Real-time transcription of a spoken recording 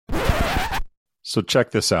So check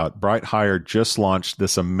this out. Bright Hire just launched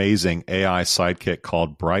this amazing AI sidekick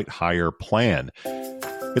called Bright Hire Plan.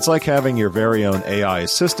 It's like having your very own AI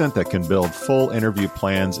assistant that can build full interview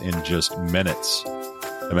plans in just minutes.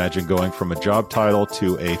 Imagine going from a job title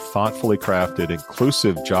to a thoughtfully crafted,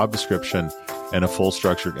 inclusive job description and a full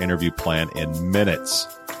structured interview plan in minutes.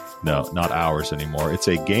 No, not hours anymore. It's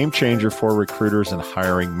a game changer for recruiters and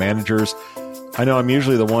hiring managers. I know I'm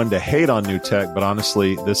usually the one to hate on new tech, but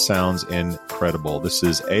honestly, this sounds incredible. This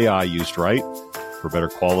is AI used right for better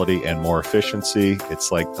quality and more efficiency.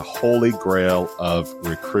 It's like the holy grail of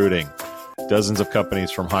recruiting. Dozens of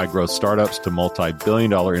companies from high-growth startups to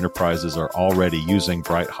multi-billion-dollar enterprises are already using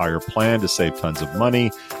Bright Hire Plan to save tons of money,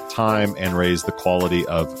 time, and raise the quality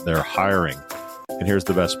of their hiring. And here's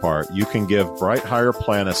the best part. You can give Bright Hire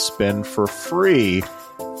Plan a spin for free.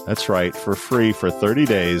 That's right, for free for 30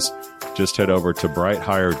 days. Just head over to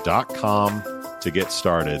brighthire.com to get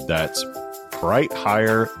started. That's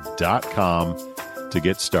brighthire.com to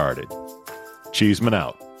get started. Cheeseman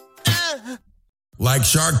out. Like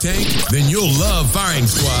Shark Tank? Then you'll love Firing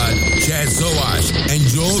Squad. Chad Sowash and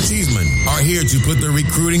Joel Cheeseman are here to put the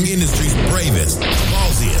recruiting industry's bravest,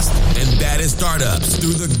 ballsiest, and baddest startups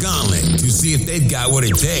through the gauntlet to see if they've got what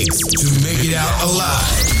it takes to make it out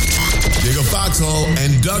alive. Dig a foxhole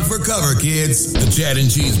and duck for cover, kids. The Chad and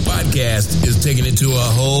Cheese podcast is taking it to a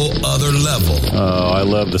whole other level. Oh, I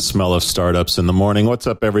love the smell of startups in the morning. What's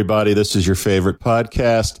up, everybody? This is your favorite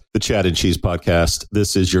podcast, the Chad and Cheese podcast.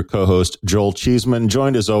 This is your co-host, Joel Cheeseman,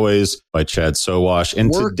 joined as always by Chad Sowash.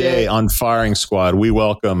 And today on Firing Squad, we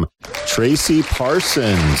welcome Tracey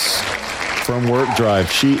Parsons from Worqdrive.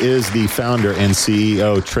 She is the founder and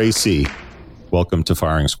CEO. Tracey, welcome to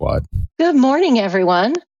Firing Squad. Good morning,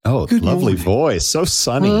 everyone. Oh, Good lovely morning. voice. So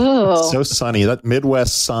sunny. Ooh. So sunny. That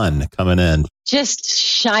Midwest sun coming in. Just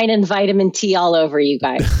shining vitamin T all over you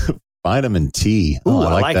guys. Vitamin T. Oh, Ooh,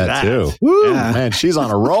 I like that too. Woo, Yeah. man, she's on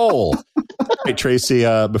a roll. Hey, Tracey,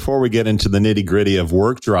 before we get into the nitty gritty of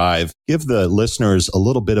Worqdrive, give the listeners a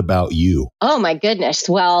little bit about you. Oh, my goodness.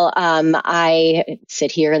 Well, I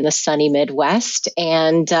sit here in the sunny Midwest,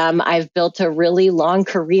 and I've built a really long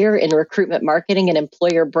career in recruitment marketing and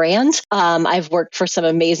employer brand. I've worked for some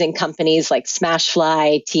amazing companies like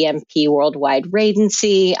Smashfly, TMP Worldwide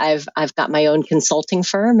Radency. I've got my own consulting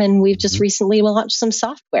firm, and we've just recently launched some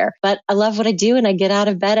software. But I love what I do, and I get out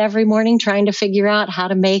of bed every morning trying to figure out how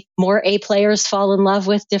to make more A players fall in love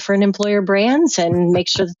with different employer brands and make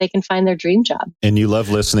sure that they can find their dream job. And you love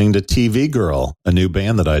listening to TV Girl, a new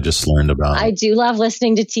band that I just learned about. I do love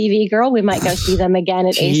listening to TV Girl. We might go see them again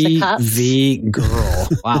at Ace of Cups. TV Girl.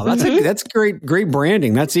 Wow, that's great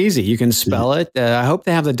branding. That's easy. You can spell it. I hope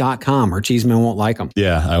they have the .com or Cheeseman won't like them.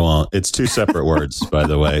 Yeah, I won't. It's two separate words, by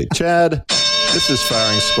the way. Chad, this is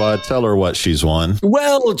Firing Squad. Tell her what she's won.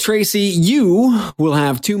 Well, Tracey, you will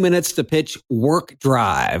have 2 minutes to pitch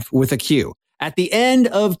Worqdrive with a Q. At the end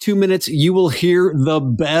of 2 minutes, you will hear the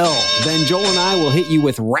bell. Then Joel and I will hit you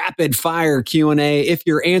with rapid fire Q&A. If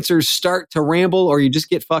your answers start to ramble or you just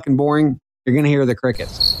get fucking boring, you're going to hear the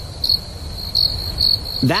crickets.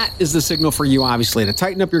 That is the signal for you, obviously, to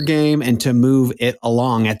tighten up your game and to move it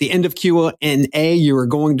along. At the end of Q&A, you are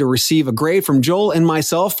going to receive a grade from Joel and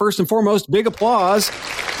myself. First and foremost, big applause.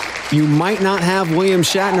 You might not have William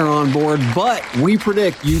Shatner on board, but we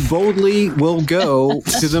predict you boldly will go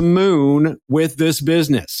to the moon with this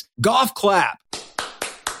business. Golf clap.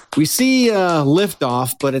 We see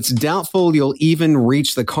liftoff, but it's doubtful you'll even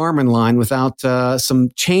reach the Kármán line without some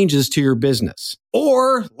changes to your business.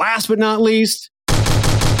 Or, last but not least,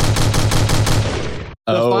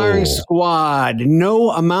 the Firing Squad. No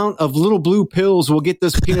amount of little blue pills will get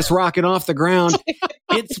this penis rocket off the ground.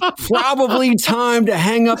 It's probably time to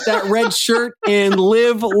hang up that red shirt and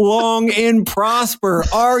live long and prosper.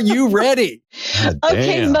 Are you ready?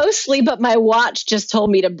 Okay, mostly, but my watch just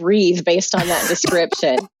told me to breathe based on that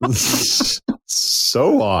description.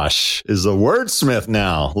 Sowash is a wordsmith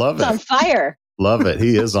now. Love it. It's on fire. Love it.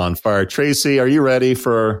 He is on fire. Tracey, are you ready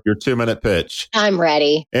for your 2 minute pitch? I'm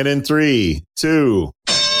ready. And in 3, 2.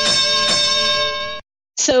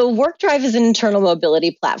 So Worqdrive is an internal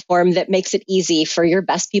mobility platform that makes it easy for your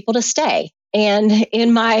best people to stay. And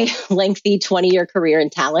in my lengthy 20-year career in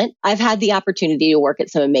talent, I've had the opportunity to work at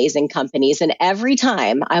some amazing companies. And every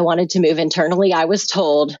time I wanted to move internally, I was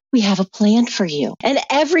told, we have a plan for you. And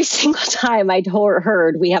every single time I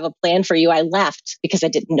heard, we have a plan for you, I left because I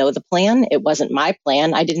didn't know the plan. It wasn't my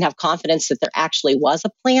plan. I didn't have confidence that there actually was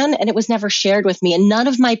a plan, and it was never shared with me. And none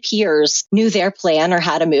of my peers knew their plan or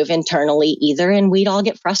how to move internally either. And we'd all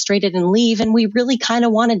get frustrated and leave. And we really kind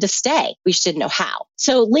of wanted to stay. We just didn't know how.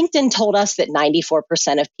 So LinkedIn told us that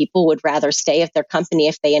 94% of people would rather stay at their company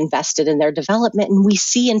if they invested in their development. And we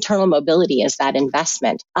see internal mobility as that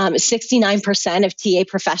investment. 69% of TA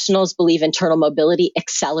professionals believe internal mobility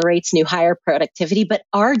accelerates new hire productivity. But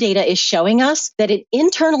our data is showing us that an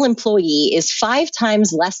internal employee is 5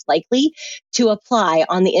 times less likely to apply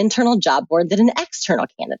on the internal job board than an external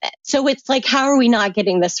candidate. So it's like, how are we not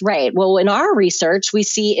getting this right? Well, in our research, we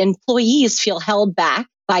see employees feel held back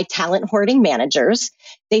by talent hoarding managers.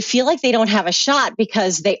 They feel like they don't have a shot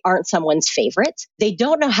because they aren't someone's favorite. They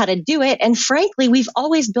don't know how to do it. And frankly, we've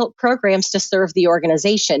always built programs to serve the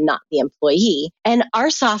organization, not the employee. And our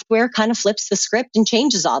software kind of flips the script and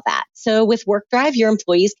changes all that. So with Worqdrive, your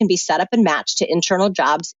employees can be set up and matched to internal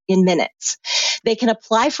jobs in minutes. They can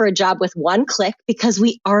apply for a job with one click because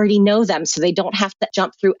we already know them, so they don't have to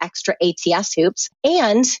jump through extra ATS hoops.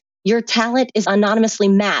 And your talent is anonymously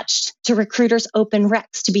matched to recruiters' open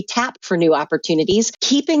recs to be tapped for new opportunities,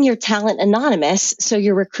 keeping your talent anonymous so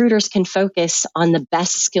your recruiters can focus on the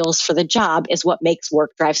best skills for the job is what makes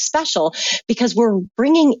Worqdrive special, because we're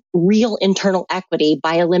bringing real internal equity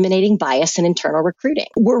by eliminating bias in internal recruiting.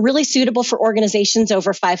 We're really suitable for organizations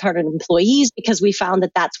over 500 employees because we found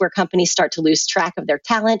that that's where companies start to lose track of their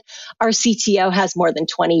talent. Our CTO has more than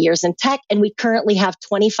 20 years in tech, and we currently have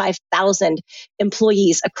 25,000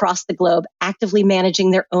 employees across the globe actively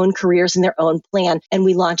managing their own careers and their own plan. And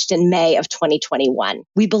we launched in May of 2021.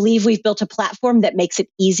 We believe we've built a platform that makes it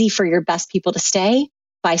easy for your best people to stay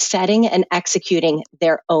by setting and executing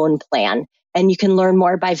their own plan. And you can learn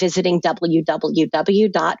more by visiting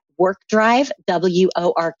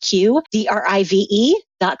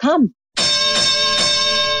www.worqdrive.com.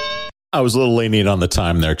 I was a little lenient on the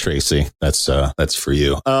time there, Tracey. That's for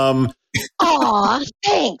you. Aw,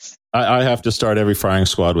 thanks. I have to start every firing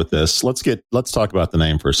squad with this. Let's talk about the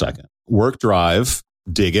name for a second. Worqdrive,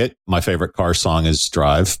 dig it. My favorite car song is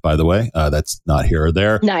Drive, by the way. That's not here or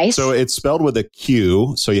there. Nice. So it's spelled with a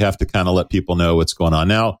Q, so you have to kind of let people know what's going on.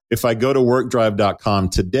 Now, if I go to worqdrive.com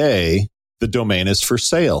today, the domain is for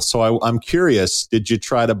sale. So I'm curious, did you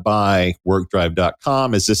try to buy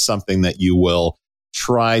worqdrive.com? Is this something that you will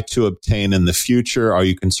try to obtain in the future? Are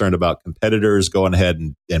you concerned about competitors going ahead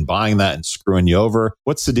and buying that and screwing you over?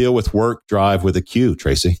 What's the deal with Worqdrive with a Q,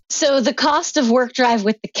 Tracey? So the cost of Worqdrive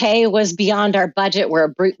with the K was beyond our budget. We're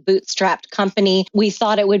a bootstrapped company. We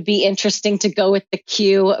thought it would be interesting to go with the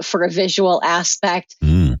Q for a visual aspect.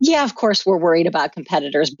 Yeah, of course, we're worried about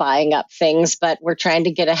competitors buying up things, but we're trying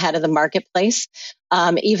to get ahead of the marketplace.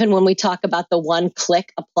 Even when we talk about the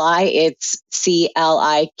one-click apply, it's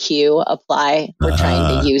CLIQ apply. We're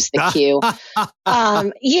trying to use the Q.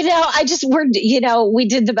 We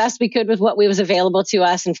did the best we could with what was available to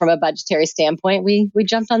us, and from a budgetary standpoint, we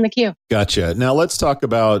jumped on the Q. Gotcha. Now let's talk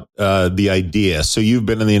about the idea. So you've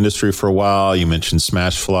been in the industry for a while. You mentioned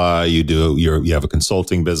Smashfly. You have a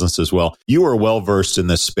consulting business as well. You are well versed in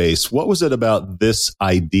this space. What was it about this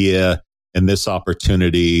idea and this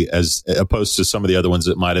opportunity, as opposed to some of the other ones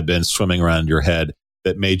that might have been swimming around your head,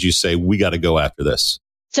 that made you say, we got to go after this?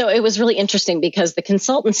 So it was really interesting because the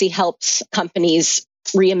consultancy helps companies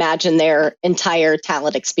reimagine their entire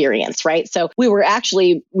talent experience, right? So we were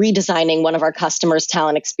actually redesigning one of our customers'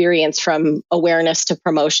 talent experience from awareness to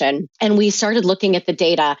promotion. And we started looking at the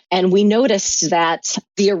data, and we noticed that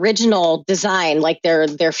the original design, like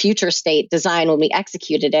their future state design when we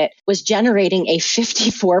executed it, was generating a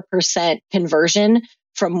 54% conversion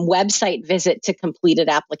from website visit to completed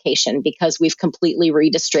application, because we've completely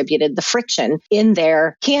redistributed the friction in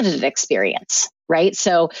their candidate experience. Right?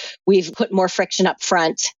 So we've put more friction up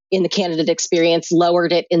front in the candidate experience,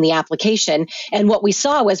 lowered it in the application. And what we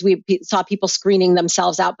saw was we saw people screening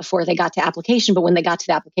themselves out before they got to application, but when they got to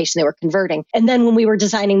the application, they were converting. And then when we were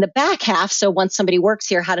designing the back half, so once somebody works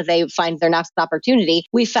here, how do they find their next opportunity?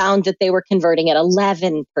 We found that they were converting at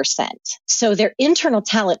 11%. So their internal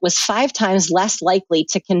talent was 5 times less likely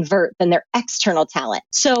to convert than their external talent.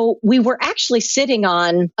 So we were actually sitting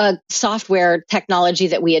on a software technology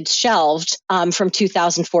that we had shelved from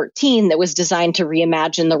 2014 that was designed to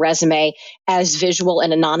reimagine the resume as visual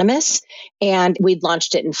and anonymous. And we'd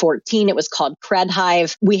launched it in 14. It was called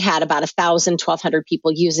CredHive. We had about 1,000, 1,200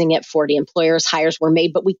 people using it, 40 employers, hires were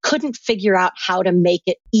made, but we couldn't figure out how to make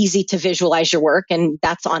it easy to visualize your work. And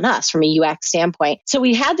that's on us from a UX standpoint. So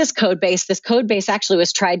we had this code base. This code base actually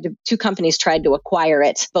was two companies tried to acquire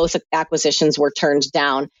it. Both acquisitions were turned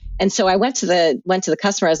down. And so I went to the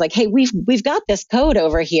customer. I was like, hey, we've got this code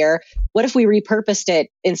over here. What if we repurposed it,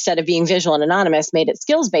 instead of being visual and anonymous, made it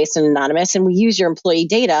skills-based and anonymous, and we use your employee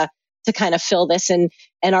data to kind of fill this in.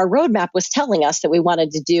 And our roadmap was telling us that we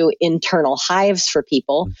wanted to do internal hives for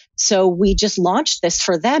people. So we just launched this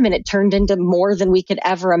for them, and it turned into more than we could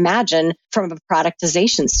ever imagine from a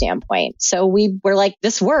productization standpoint. So we were like,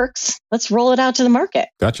 this works. Let's roll it out to the market.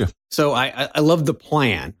 Gotcha. So I love the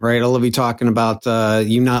plan, right? I love you talking about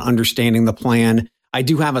you not understanding the plan. I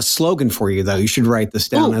do have a slogan for you, though. You should write this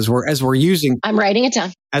down. As we're using. I'm writing it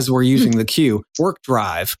down. As we're using the Q.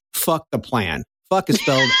 Worqdrive. Fuck the plan. Fuck is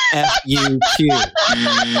spelled F-U-Q.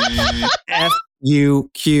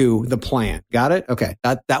 F-U-Q, the plan. Got it? Okay.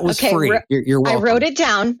 That was free. You're welcome. I wrote it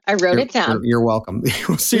down. You're welcome.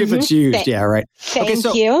 We'll see if it's used. Yeah, right. Thank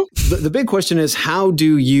you. The big question is, how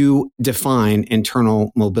do you define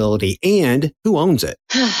internal mobility and who owns it?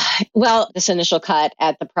 Well, this initial cut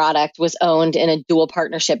at the product was owned in a dual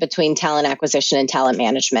partnership between talent acquisition and talent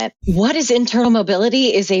management. What is internal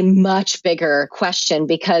mobility is a much bigger question,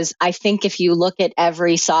 because I think if you look at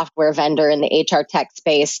every software vendor in the HR tech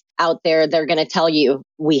space out there, they're going to tell you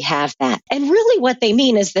we have that. And really what they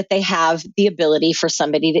mean is that they have the ability for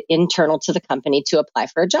somebody internal to the company to apply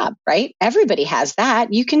for a job, right? Everybody has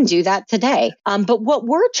that. You can do that today. But what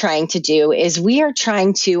we're trying to do is we are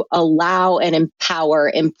trying to allow and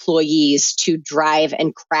empower employees to drive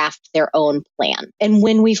and craft their own plan. And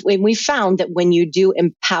when we found that when you do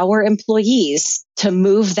empower employees to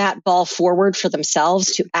move that ball forward for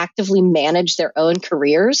themselves, to actively manage their own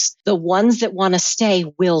careers, the ones that want to stay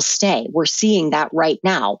will stay. We're seeing that right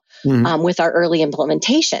now with our early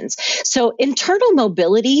implementations. So internal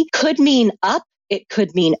mobility could mean up. It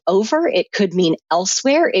could mean over, it could mean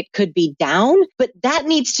elsewhere, it could be down, but that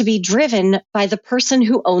needs to be driven by the person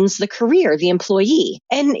who owns the career, the employee.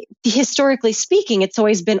 And historically speaking, it's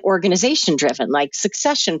always been organization driven, like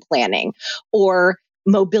succession planning or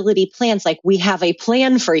mobility plans, like we have a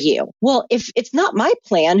plan for you. Well, if it's not my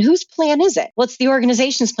plan, whose plan is it? Well, it's the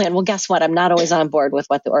organization's plan. Well, guess what? I'm not always on board with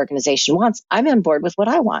what the organization wants. I'm on board with what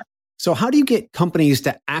I want. So how do you get companies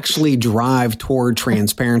to actually drive toward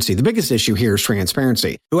transparency? The biggest issue here is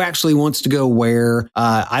transparency. Who actually wants to go where?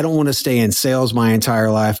 I don't want to stay in sales my entire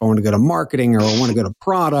life. I want to go to marketing, or I want to go to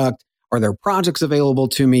product. Are there projects available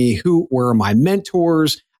to me? Where are my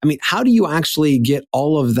mentors? I mean, how do you actually get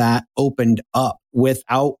all of that opened up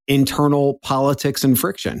without internal politics and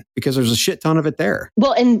friction? Because there's a shit ton of it there.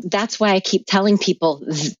 Well, and that's why I keep telling people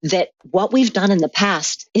that what we've done in the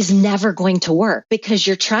past is never going to work, because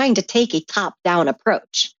you're trying to take a top-down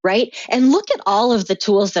approach, right? And look at all of the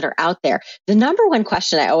tools that are out there. The number one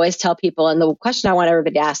question I always tell people, and the question I want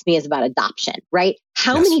everybody to ask me, is about adoption, right?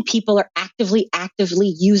 How many people are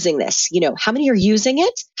actively using this? You know, how many are using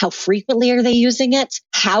it? How frequently are they using it?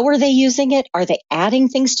 How are they using it? Are they adding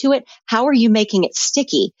things to it? How are you making it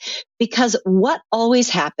sticky? Because what always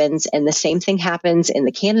happens, and the same thing happens in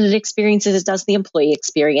the candidate experience as it does the employee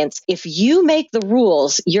experience, if you make the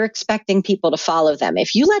rules, you're expecting people to follow them.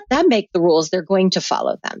 If you let them make the rules, they're going to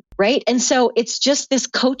follow them, right? And so it's just this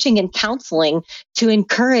coaching and counseling to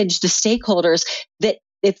encourage the stakeholders that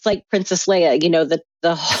it's like Princess Leia, you know, the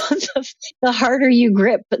harder you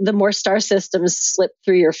grip, the more star systems slip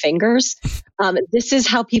through your fingers. This is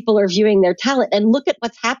how people are viewing their talent. And look at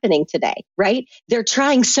what's happening today, right? They're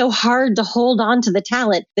trying so hard to hold on to the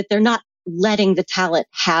talent that they're not letting the talent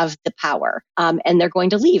have the power. And they're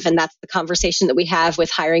going to leave. And that's the conversation that we have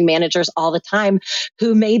with hiring managers all the time,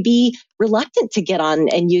 who may be reluctant to get on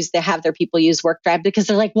and have their people use Worqdrive, because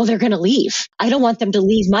they're like, well, they're going to leave. I don't want them to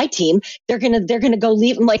leave my team. They're going to go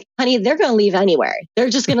leave. I'm like, honey, they're going to leave anywhere.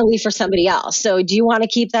 They're just going to leave for somebody else. So do you want to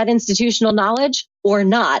keep that institutional knowledge or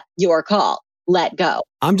not? Your call. Let go.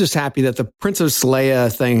 I'm just happy that the Princess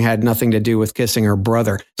Leia thing had nothing to do with kissing her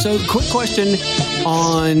brother. So quick question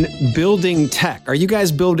on building tech. Are you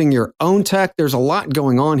guys building your own tech? There's a lot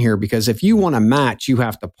going on here, because if you want to match, you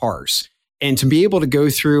have to parse. And to be able to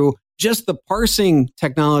go through just the parsing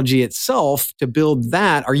technology itself to build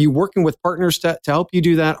that, are you working with partners to help you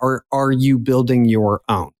do that, or are you building your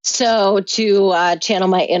own? So to channel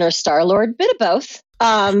my inner Star-Lord, bit of both.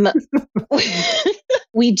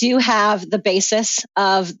 We do have the basis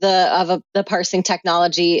of the parsing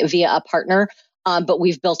technology via a partner, but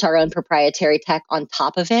we've built our own proprietary tech on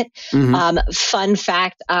top of it. Fun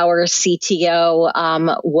fact, our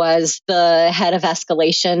CTO was the head of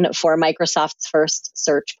escalation for Microsoft's first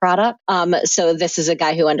search product. So this is a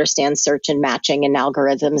guy who understands search and matching and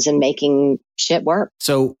algorithms and making shit work.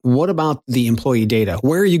 So what about the employee data?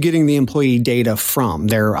 Where are you getting the employee data from?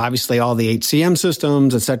 There are obviously all the HCM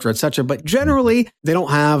systems, et cetera, but generally they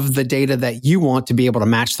don't have the data that you want to be able to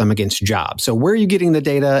match them against jobs. So where are you getting the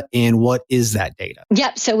data and what is that data?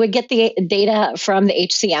 Yep. So we get the data from the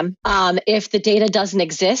HCM. If the data doesn't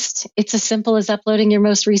exist, it's as simple as uploading your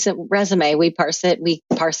most recent resume. We parse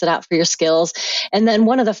it out for your skills. And then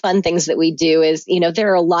one of the fun things that we do is,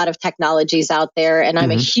 there are a lot of technologies out there, and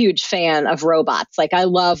I'm a huge fan of robots. Like, I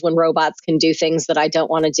love when robots can do things that I don't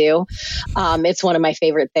want to do. It's one of my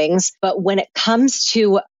favorite things. But when it comes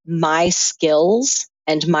to my skills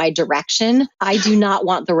and my direction, I do not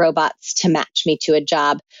want the robots to match me to a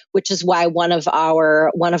job, which is why one of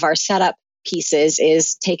our setup pieces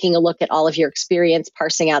is taking a look at all of your experience,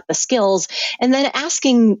 parsing out the skills, and then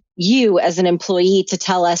asking you as an employee to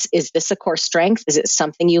tell us, is this a core strength? Is it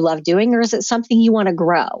something you love doing, or is it something you want to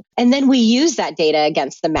grow? And then we use that data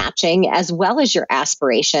against the matching as well as your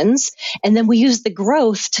aspirations. And then we use the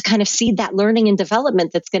growth to kind of seed that learning and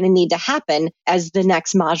development that's going to need to happen as the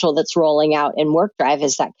next module that's rolling out in Worqdrive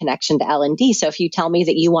is that connection to L&D. So if you tell me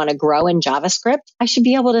that you want to grow in JavaScript, I should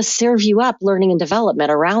be able to serve you up learning and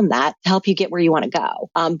development around that to help you get where you want to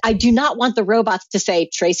go. I do not want the robots to say,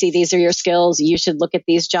 Tracey, these are your skills. You should look at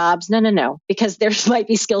these jobs. No, because there might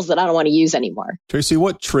be skills that I don't want to use anymore. Tracey,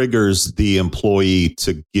 what triggers the employee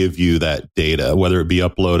to give you that data, whether it be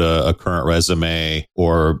upload a current resume,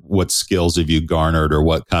 or what skills have you garnered, or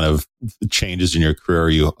what kind of changes in your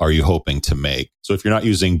career are you hoping to make? So if you're not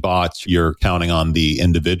using bots, you're counting on the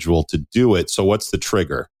individual to do it. So what's the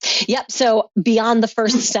trigger? Yep. So beyond the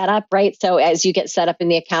first setup, right? So as you get set up in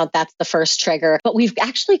the account, that's the first trigger. But we've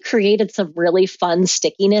actually created some really fun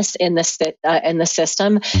stickiness in the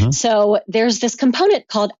system. So there's this component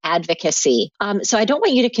called advocacy. So I don't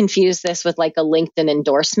want you to confuse this with like a LinkedIn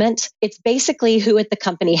endorsement. It's basically who at the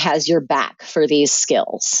company has your back for these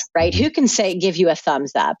skills, right? Who can give you a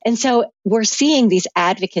thumbs up? And so we're seeing these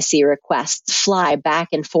advocacy requests fly back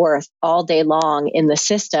and forth all day long in the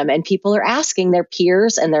system, and people are asking their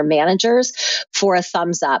peers and their managers for a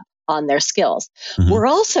thumbs up on their skills. We're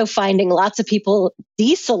also finding lots of people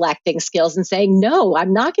deselecting skills and saying, no,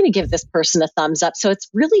 I'm not going to give this person a thumbs up. So it's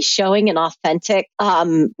really showing an authentic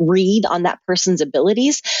read on that person's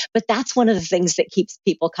abilities. But that's one of the things that keeps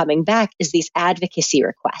people coming back is these advocacy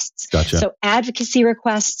requests. Gotcha. So advocacy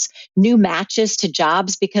requests, new matches to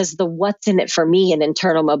jobs, because the what's in it for me in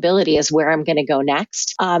internal mobility is where I'm going to go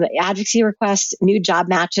next. Advocacy requests, new job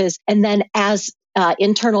matches. And then as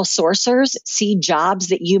internal sourcers see jobs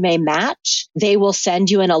that you may match, they will send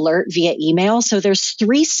you an alert via email. So there's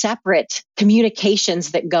 3 separate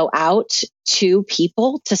communications that go out to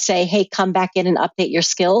people to say, hey, come back in and update your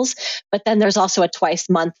skills. But then there's also a twice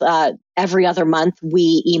month, every other month,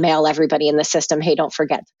 we email everybody in the system, hey, don't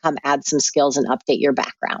forget to come add some skills and update your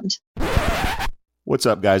background. What's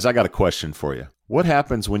up, guys? I got a question for you. What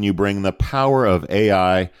happens when you bring the power of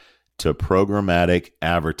AI to programmatic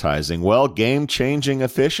advertising? Well, game-changing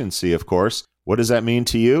efficiency, of course. What does that mean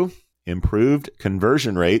to you? Improved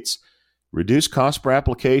conversion rates, reduced cost per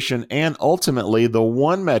application, and ultimately the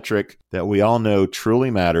one metric that we all know truly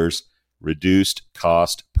matters, reduced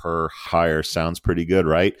cost per hire. Sounds pretty good,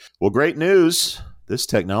 right? Well, great news. This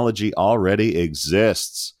technology already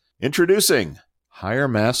exists. Introducing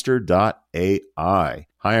HireMaster.ai.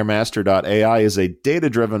 HireMaster.ai is a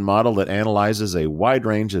data-driven model that analyzes a wide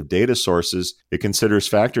range of data sources. It considers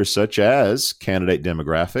factors such as candidate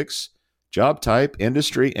demographics, job type,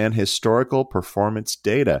 industry, and historical performance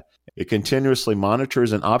data. It continuously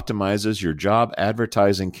monitors and optimizes your job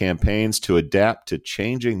advertising campaigns to adapt to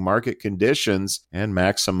changing market conditions and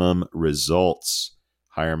maximum results.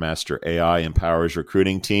 HireMaster AI empowers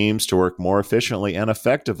recruiting teams to work more efficiently and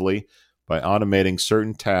effectively by automating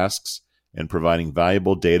certain tasks and providing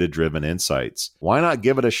valuable data-driven insights. Why not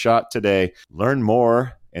give it a shot today? Learn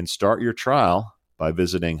more and start your trial by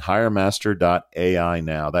visiting HireMaster.ai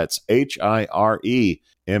now. That's HireMaster.ai.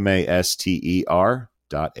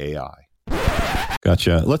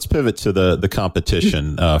 Gotcha. Let's pivot to the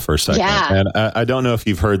competition for a second. Yeah. And I don't know if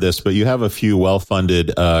you've heard this, but you have a few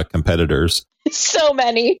well-funded competitors. So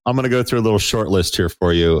many. I'm going to go through a little short list here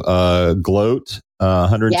for you. Gloat,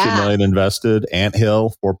 102 million invested.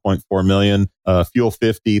 Anthill, 4.4 million.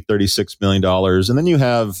 Fuel50, $36 million. And then you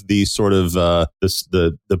have the sort of the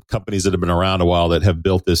companies that have been around a while that have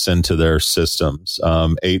built this into their systems.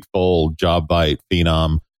 Eightfold, JobBite,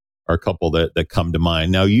 Phenom are a couple that come to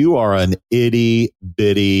mind. Now, you are an itty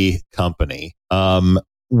bitty company.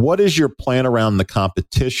 What is your plan around the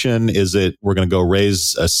competition? Is it we're going to go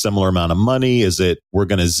raise a similar amount of money? Is it we're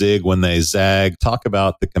going to zig when they zag? Talk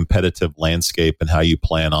about the competitive landscape and how you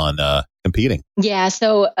plan on competing? Yeah,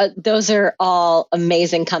 so those are all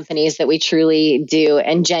amazing companies that we truly do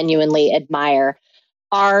and genuinely admire.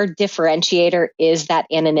 Our differentiator is that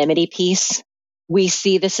anonymity piece. We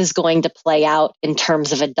see this is going to play out in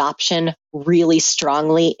terms of adoption really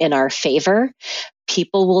strongly in our favor.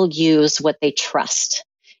 People will use what they trust.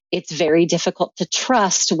 It's very difficult to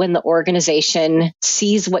trust when the organization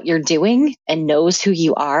sees what you're doing and knows who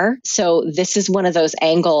you are. So this is one of those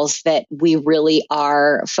angles that we really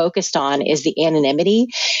are focused on, is the anonymity.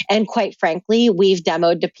 And quite frankly, we've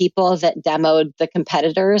demoed to people that demoed the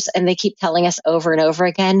competitors, and they keep telling us over and over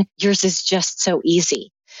again, yours is just so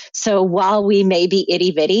easy. So while we may be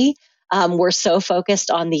itty bitty, we're so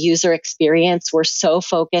focused on the user experience. We're so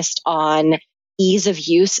focused on ease of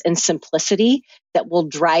use and simplicity that will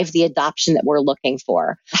drive the adoption that we're looking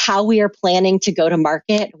for. How we are planning to go to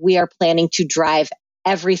market, we are planning to drive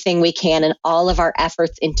everything we can and all of our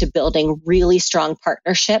efforts into building really strong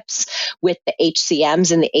partnerships with the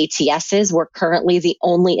HCMs and the ATSs. We're currently the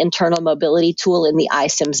only internal mobility tool in the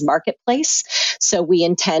iSIMS marketplace. So we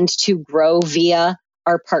intend to grow via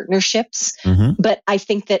our partnerships. But I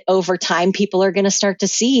think that over time, people are going to start to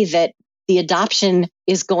see that the adoption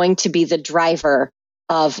is going to be the driver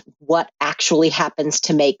of what actually happens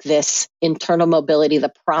to make this internal mobility,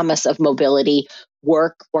 the promise of mobility,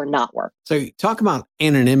 work or not work. So you talk about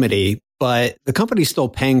anonymity, but the company's still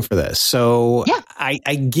paying for this. So yeah.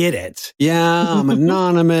 I get it. Yeah, I'm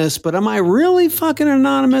anonymous, but am I really fucking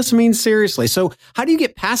anonymous? I mean, seriously. So how do you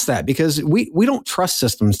get past that? Because we don't trust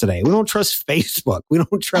systems today. We don't trust Facebook. We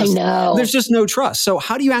don't trust. I know. There's just no trust. So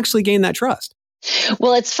how do you actually gain that trust?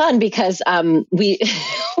 Well, it's fun because we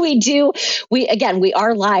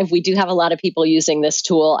are live. We do have a lot of people using this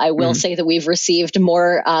tool. I will say that we've received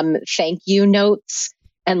more thank you notes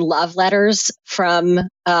and love letters from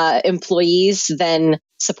employees than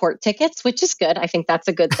support tickets, which is good. I think that's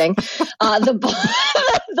a good thing.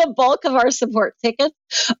 The bulk of our support tickets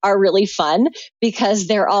are really fun because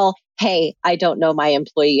they're all, hey, I don't know my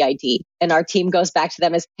employee ID. And our team goes back to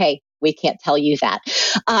them as, hey, we can't tell you that.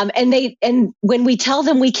 And when we tell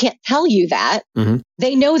them we can't tell you that,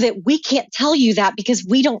 they know that we can't tell you that because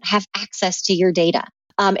we don't have access to your data.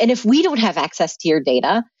 And if we don't have access to your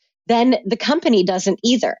data, then the company doesn't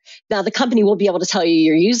either. Now, the company will be able to tell you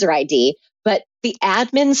your user ID, but the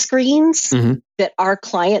admin screens that our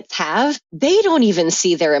clients have, they don't even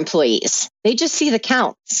see their employees. They just see the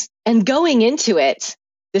counts. And going into it,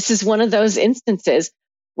 this is one of those instances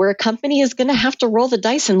where a company is going to have to roll the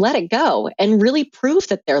dice and let it go and really prove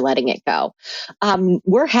that they're letting it go.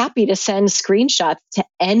 We're happy to send screenshots to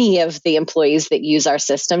any of the employees that use our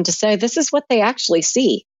system to say, this is what they actually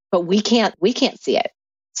see, but we can't see it.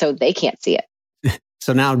 So they can't see it.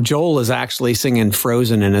 So now Joel is actually singing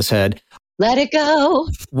Frozen in his head. Let it go.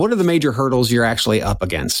 What are the major hurdles you're actually up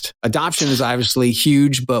against? Adoption is obviously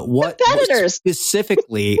huge, but what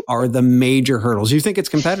specifically are the major hurdles? You think it's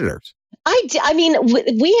competitors? I mean,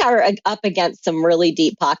 we are up against some really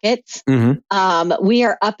deep pockets. We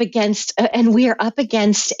are up against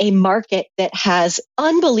a market that has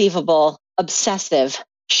unbelievable, obsessive,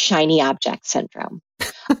 shiny object syndrome.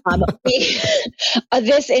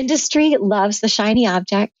 This industry loves the shiny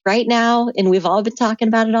object right now, and we've all been talking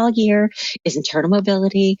about it all year, is internal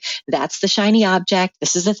mobility. That's the shiny object.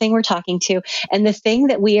 This is the thing we're talking to. And the thing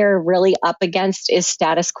that we are really up against is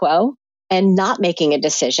status quo and not making a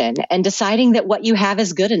decision and deciding that what you have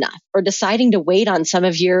is good enough, or deciding to wait on some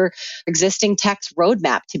of your existing tech's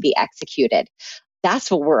roadmap to be executed. That's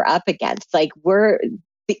what we're up against.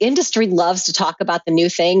 The industry loves to talk about the new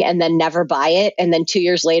thing and then never buy it. And then 2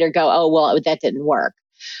 years later go, oh, well, that didn't work.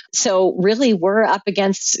 So really we're up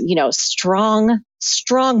against,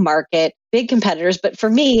 strong market, big competitors. But for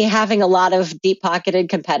me, having a lot of deep pocketed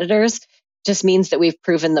competitors just means that we've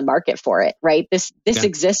proven the market for it, right? This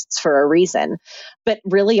exists for a reason. But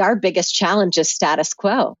really our biggest challenge is status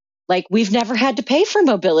quo. Like, we've never had to pay for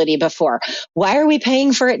mobility before. Why are we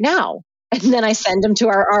paying for it now? And then I send them to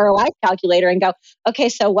our ROI calculator and go, okay,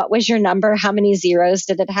 so what was your number? How many zeros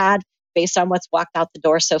did it have based on what's walked out the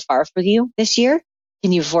door so far for you this year?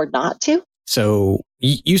 Can you afford not to? So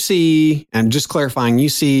you see, and just clarifying, you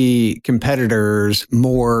see competitors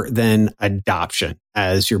more than adoption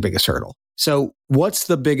as your biggest hurdle. So what's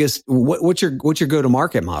the biggest, what's your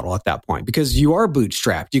go-to-market model at that point? Because you are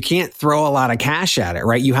bootstrapped. You can't throw a lot of cash at it,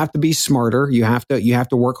 right? You have to be smarter. You have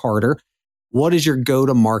to work harder. What is your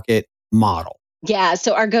go-to-market model? Yeah,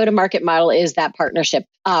 so our go-to-market model is that partnership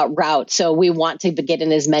route. So we want to get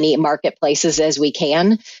in as many marketplaces as we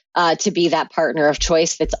can to be that partner of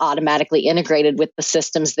choice that's automatically integrated with the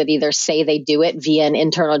systems that either say they do it via an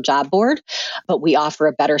internal job board, but we offer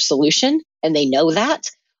a better solution and they know that,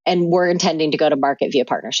 And we're intending to go to market via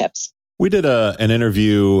partnerships. We did an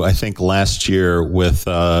interview, I think, last year with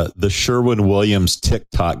the Sherwin-Williams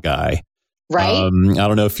TikTok guy. Right. I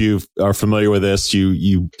don't know if you are familiar with this.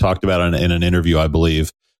 You talked about it in an interview, I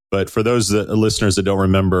believe. But for those listeners that don't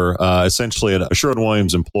remember, essentially a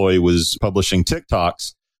Sherwin-Williams employee was publishing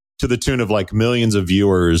TikToks to the tune of like millions of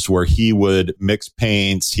viewers, where he would mix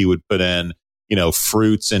paints. He would put in,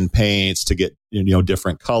 fruits and paints to get,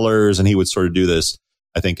 different colors. And he would sort of do this,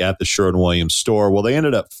 I think, at the Sherwin-Williams store. Well, they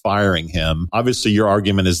ended up firing him. Obviously, your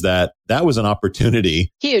argument is that was an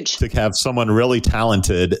opportunity huge to have someone really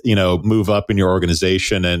talented, move up in your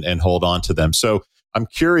organization and hold on to them. So I'm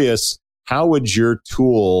curious, how would your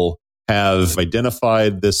tool have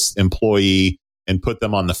identified this employee and put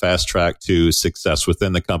them on the fast track to success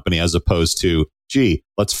within the company, as opposed to, gee,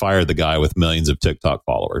 let's fire the guy with millions of TikTok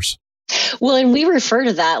followers? Well, and we refer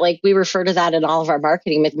to that in all of our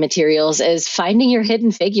marketing materials as finding your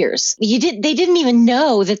hidden figures. They didn't even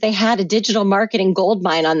know that they had a digital marketing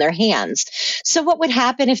goldmine on their hands. So what would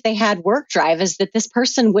happen if they had Worqdrive is that this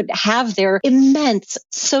person would have their immense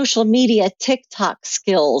social media TikTok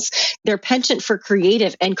skills, their penchant for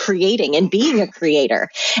creative and creating and being a creator.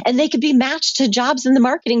 And they could be matched to jobs in the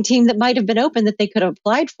marketing team that might have been open that they could have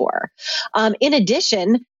applied for. In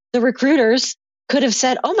addition, the recruiters could have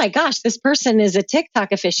said, oh my gosh, this person is a TikTok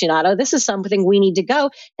aficionado. This is something we need to go.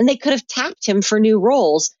 And they could have tapped him for new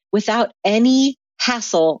roles without any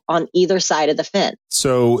hassle on either side of the fence.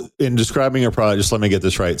 So in describing your product, just let me get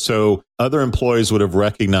this right. So other employees would have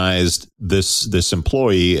recognized this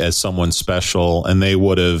employee as someone special, and they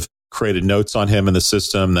would have created notes on him in the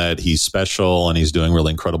system that he's special and he's doing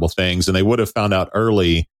really incredible things. And they would have found out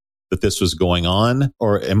early that this was going on.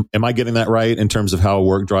 Or am I getting that right in terms of how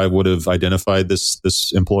Worqdrive would have identified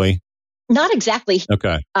this employee? Not exactly.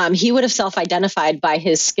 Okay. He would have self-identified by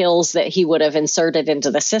his skills that he would have inserted into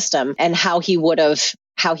the system, and how he would have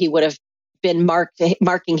been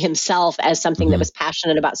marking himself as something that was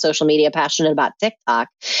passionate about social media, passionate about TikTok.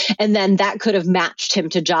 And then that could have matched him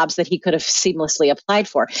to jobs that he could have seamlessly applied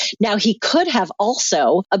for. Now, he could have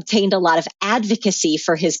also obtained a lot of advocacy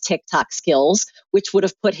for his TikTok skills, which would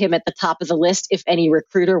have put him at the top of the list if any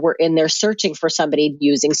recruiter were in there searching for somebody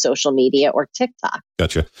using social media or TikTok.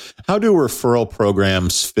 Gotcha. How do referral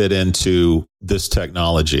programs fit into this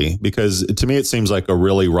technology? Because to me, it seems like a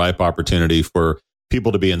really ripe opportunity for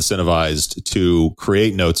people to be incentivized to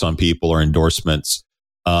create notes on people or endorsements,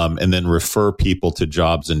 and then refer people to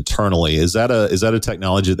jobs internally. Is that a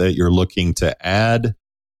technology that you're looking to add,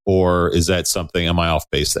 or is that something? Am I off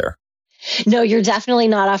base there? No, you're definitely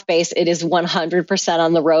not off base. It is 100%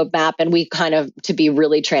 on the roadmap, and we kind of, to be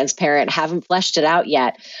really transparent, haven't fleshed it out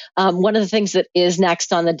yet. One of the things that is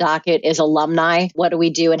next on the docket is alumni. What do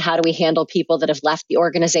we do, and how do we handle people that have left the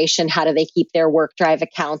organization? How do they keep their Worqdrive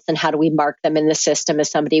accounts, and how do we mark them in the system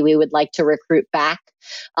as somebody we would like to recruit back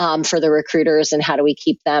for the recruiters, and how do we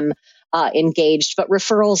keep them engaged? But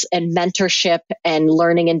referrals and mentorship and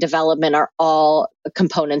learning and development are all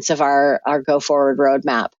components of our go-forward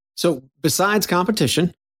roadmap. So besides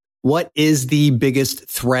competition, what is the biggest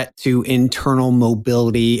threat to internal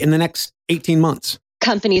mobility in the next 18 months?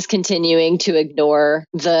 Companies continuing to ignore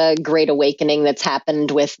the great awakening that's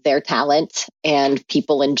happened with their talent and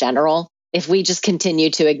people in general. If we just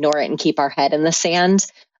continue to ignore it and keep our head in the sand,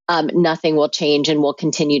 nothing will change, and we'll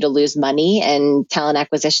continue to lose money, and talent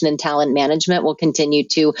acquisition and talent management will continue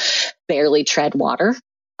to barely tread water.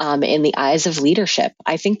 In the eyes of leadership.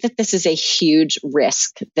 I think that this is a huge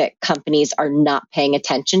risk that companies are not paying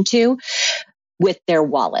attention to with their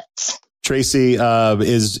wallets. Tracey,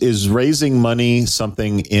 is raising money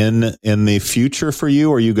something in the future for you,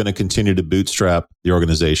 or are you going to continue to bootstrap the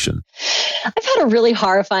organization? I've had a really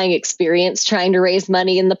horrifying experience trying to raise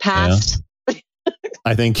money in the past. Yeah.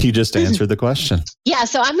 I think you just answered the question. Yeah,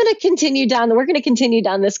 so we're going to continue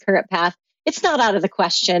down this current path. It's not out of the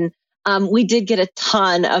question. We did get a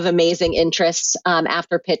ton of amazing interest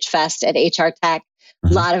after Pitch Fest at HR Tech.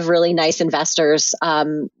 A lot of really nice investors,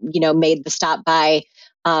 made the stop by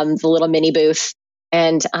the little mini booth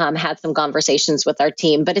and had some conversations with our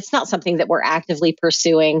team. But it's not something that we're actively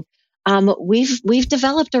pursuing. We've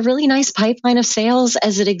developed a really nice pipeline of sales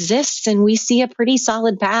as it exists, and we see a pretty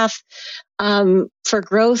solid path for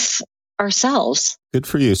growth ourselves. Good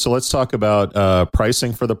for you. So let's talk about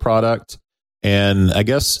pricing for the product. And I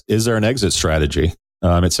guess, is there an exit strategy?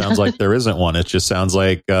 It sounds like there isn't one. It just sounds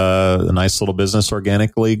like a nice little business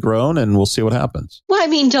organically grown, and we'll see what happens. Well, I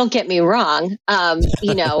mean, don't get me wrong.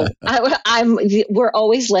 We're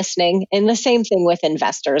always listening, and the same thing with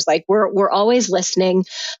investors. Like we're always listening.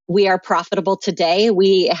 We are profitable today.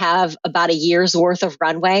 We have about a year's worth of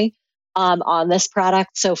runway. on this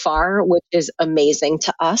product so far, which is amazing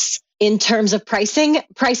to us. In terms of pricing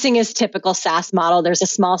is typical SaaS model. There's a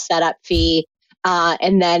small setup fee,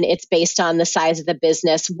 and then it's based on the size of the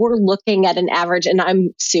business. We're looking at an average, and I'm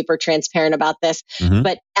super transparent about this,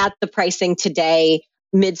 but at the pricing today,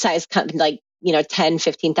 mid-sized company, like 10,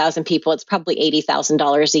 15,000 people, it's probably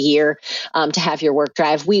 $80,000 a year to have your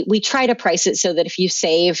Worqdrive. We try to price it so that if you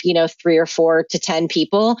save, 3 or 4 to 10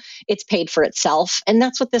 people, it's paid for itself. And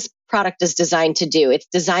that's what this product is designed to do. It's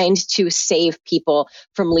designed to save people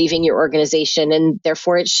from leaving your organization. And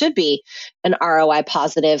therefore, it should be an ROI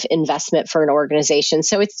positive investment for an organization.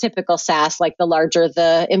 So it's typical SaaS, like the larger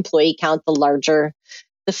the employee count, the larger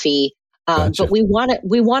the fee. Gotcha. But we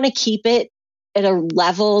want to keep it at a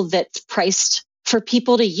level that's priced for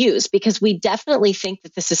people to use, because we definitely think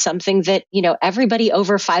that this is something that, everybody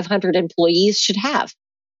over 500 employees should have.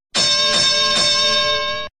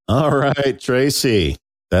 All right, Tracey,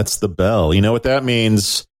 that's the bell. You know what that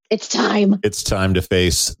means? It's time. It's time to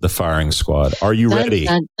face the firing squad. Are you ready?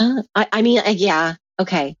 Yeah.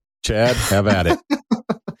 Okay. Chad, have at it.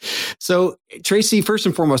 So, Tracey, first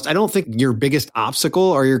and foremost, I don't think your biggest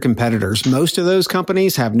obstacle are your competitors. Most of those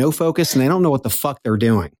companies have no focus and they don't know what the fuck they're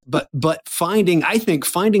doing. But finding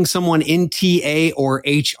someone in TA or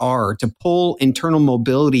HR to pull internal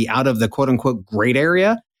mobility out of the quote unquote great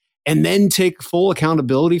area and then take full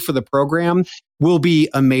accountability for the program will be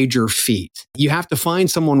a major feat. You have to find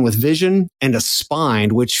someone with vision and a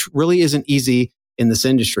spine, which really isn't easy in this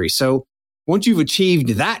industry. So, once you've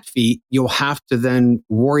achieved that feat, you'll have to then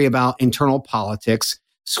worry about internal politics,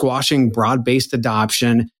 squashing broad-based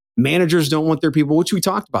adoption. Managers don't want their people, which we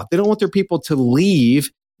talked about. They don't want their people to leave.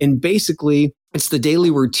 And basically, it's the daily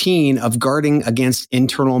routine of guarding against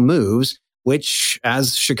internal moves, which,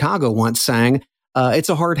 as Chicago once sang, it's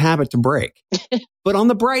a hard habit to break. But on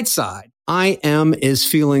the bright side, IM is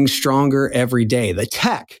feeling stronger every day. The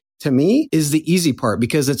tech, to me, is the easy part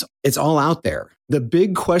because it's all out there. The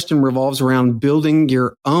big question revolves around building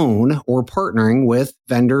your own or partnering with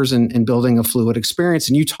vendors and building a fluid experience.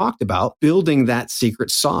 And you talked about building that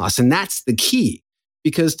secret sauce. And that's the key.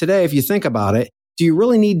 Because today, if you think about it, do you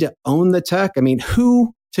really need to own the tech? I mean,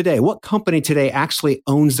 what company today actually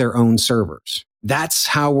owns their own servers? That's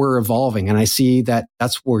how we're evolving. And I see that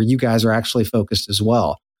that's where you guys are actually focused as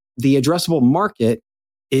well. The addressable market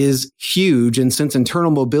is huge. And since internal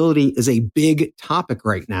mobility is a big topic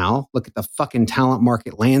right now, look at the fucking talent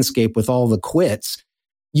market landscape with all the quits.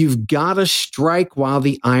 You've got to strike while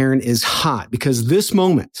the iron is hot, because this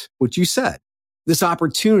moment, what you said, this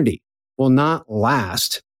opportunity will not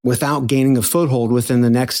last without gaining a foothold within the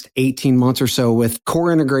next 18 months or so with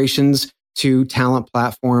core integrations to talent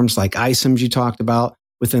platforms like iCIMS you talked about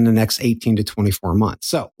within the next 18 to 24 months.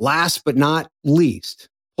 So last but not least,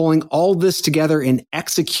 pulling all this together and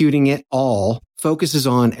executing it all focuses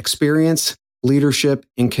on experience, leadership,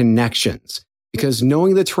 and connections. Because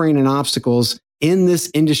knowing the terrain and obstacles in this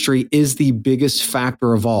industry is the biggest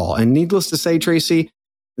factor of all. And needless to say, Tracey,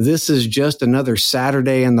 this is just another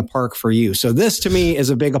Saturday in the park for you. So this, to me, is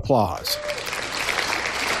a big applause.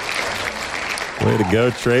 Way to go,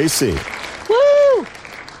 Tracey.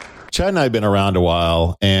 Chad and I have been around a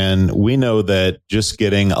while, and we know that just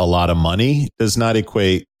getting a lot of money does not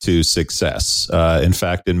equate to success. In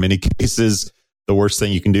fact, in many cases, the worst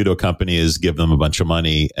thing you can do to a company is give them a bunch of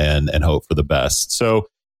money and hope for the best. So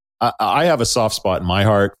I have a soft spot in my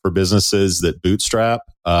heart for businesses that bootstrap,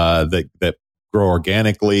 that grow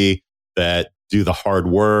organically, that do the hard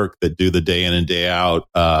work, that do the day in and day out.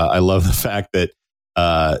 I love the fact that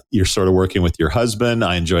you're sort of working with your husband.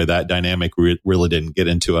 I enjoy that dynamic. We really didn't get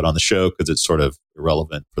into it on the show because it's sort of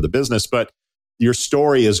irrelevant for the business, but your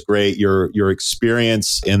story is great. Your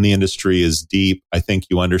experience in the industry is deep. I think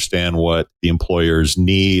you understand what the employers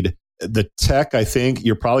need. The tech, I think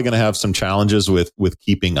you're probably going to have some challenges with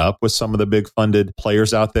keeping up with some of the big funded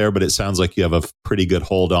players out there, but it sounds like you have a pretty good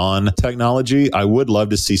hold on technology. I would love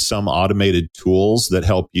to see some automated tools that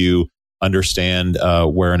help you understand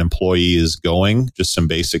where an employee is going. Just some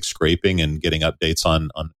basic scraping and getting updates on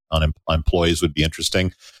employees would be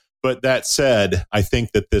interesting. But that said, I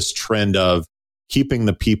think that this trend of keeping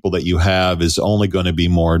the people that you have is only going to be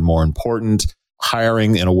more and more important.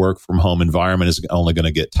 Hiring in a work from home environment is only going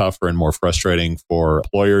to get tougher and more frustrating for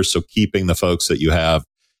employers. So keeping the folks that you have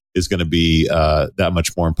is going to be that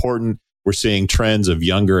much more important. We're seeing trends of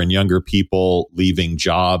younger and younger people leaving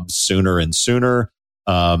jobs sooner and sooner.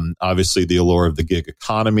 Obviously, the allure of the gig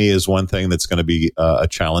economy is one thing that's going to be a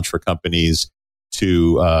challenge for companies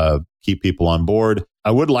to keep people on board. I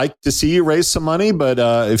would like to see you raise some money, but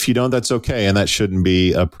if you don't, that's okay. And that shouldn't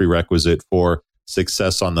be a prerequisite for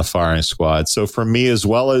success on the firing squad. So for me, as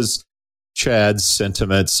well as Chad's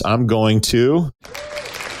sentiments, I'm going to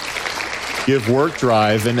give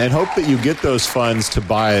Worqdrive and hope that you get those funds to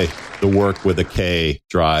buy the Work with a K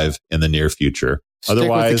drive in the near future.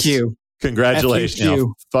 Otherwise, with the Q. Congratulations. F-U-Q. You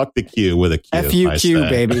know, fuck the Q with a Q. F-U-Q,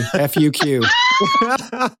 baby. F-U-Q.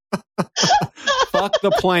 Fuck the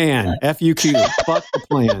plan. F-U-Q. Fuck the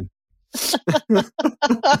plan.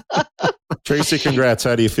 Tracey, congrats.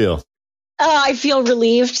 How do you feel? I feel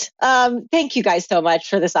relieved. Thank you guys so much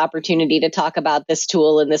for this opportunity to talk about this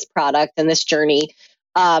tool and this product and this journey.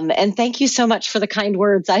 And thank you so much for the kind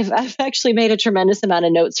words. I've actually made a tremendous amount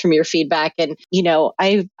of notes from your feedback, and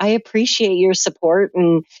I appreciate your support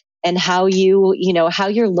and how how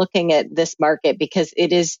you're looking at this market, because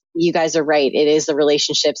it is, you guys are right. It is the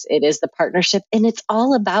relationships, it is the partnership, and it's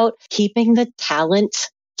all about keeping the talent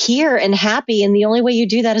here and happy. And the only way you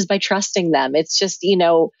do that is by trusting them. It's just,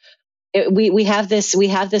 we have this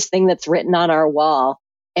thing that's written on our wall.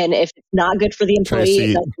 And if it's not good for the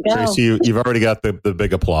employee, Tracey, you've already got the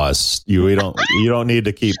big applause. You don't need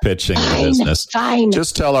to keep pitching the business. Fine.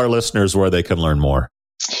 Just tell our listeners where they can learn more.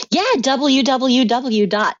 Yeah,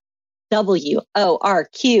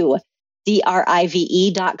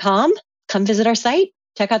 www.worqdrive.com. Come visit our site.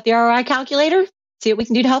 Check out the ROI calculator. See what we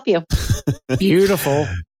can do to help you. Beautiful.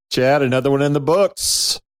 Chad, another one in the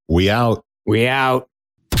books. We out. We out.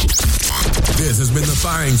 This has been the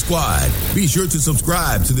Firing Squad. Be sure to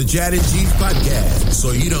subscribe to the Chad and Cheese podcast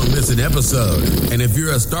so you don't miss an episode. And if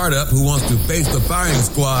you're a startup who wants to face the Firing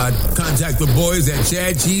Squad, contact the boys at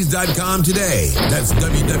chadcheese.com today. That's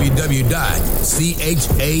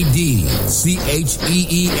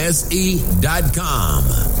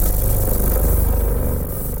www.chadcheese.com.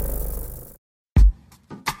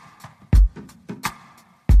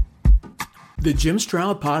 The Jim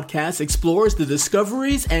Stroud Podcast explores the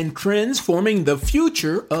discoveries and trends forming the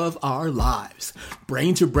future of our lives.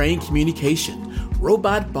 Brain-to-brain communication,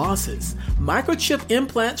 robot bosses, microchip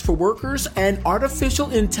implants for workers, and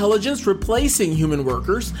artificial intelligence replacing human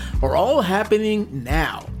workers are all happening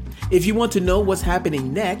now. If you want to know what's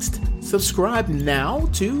happening next, subscribe now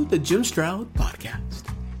to the Jim Stroud Podcast.